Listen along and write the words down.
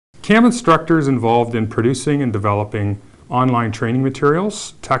Caminstructor is involved in producing and developing online training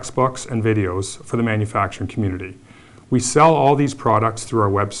materials, textbooks, and videos for the manufacturing community. We sell all these products through our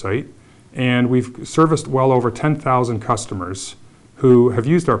website, and we've serviced well over 10,000 customers who have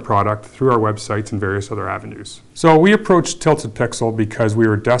used our product through our websites and various other avenues. So we approached Tilted Pixel because we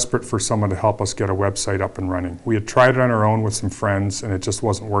were desperate for someone to help us get a website up and running. We had tried it on our own with some friends and it just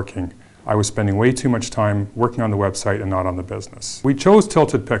wasn't working. I was spending way too much time working on the website and not on the business. We chose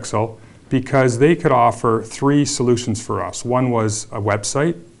Tilted Pixel because they could offer 3 solutions for us. One was a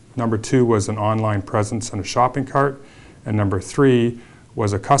website, number 2 was an online presence and a shopping cart, and number 3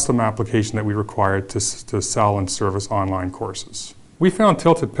 was a custom application that we required to sell and service online courses. We found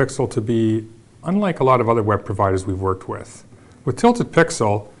Tilted Pixel to be unlike a lot of other web providers we've worked with. With Tilted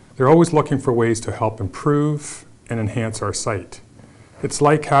Pixel, they're always looking for ways to help improve and enhance our site. It's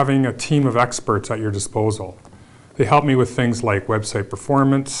like having a team of experts at your disposal. They help me with things like website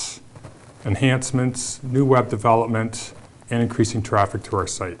performance, enhancements, new web development, and increasing traffic to our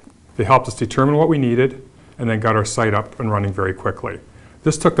site. They helped us determine what we needed and then got our site up and running very quickly.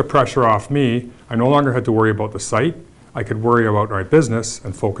 This took the pressure off me. I no longer had to worry about the site. I could worry about my business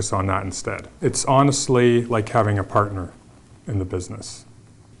and focus on that instead. It's honestly like having a partner in the business.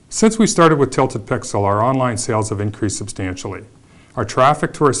 Since we started with Tilted Pixel, our online sales have increased substantially. Our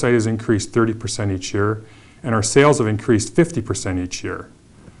traffic to our site has increased 30% each year, and our sales have increased 50% each year.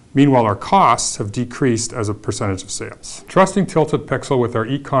 Meanwhile, our costs have decreased as a percentage of sales. Trusting Tilted Pixel with our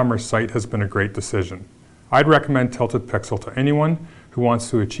e-commerce site has been a great decision. I'd recommend Tilted Pixel to anyone who wants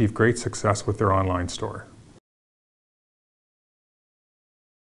to achieve great success with their online store.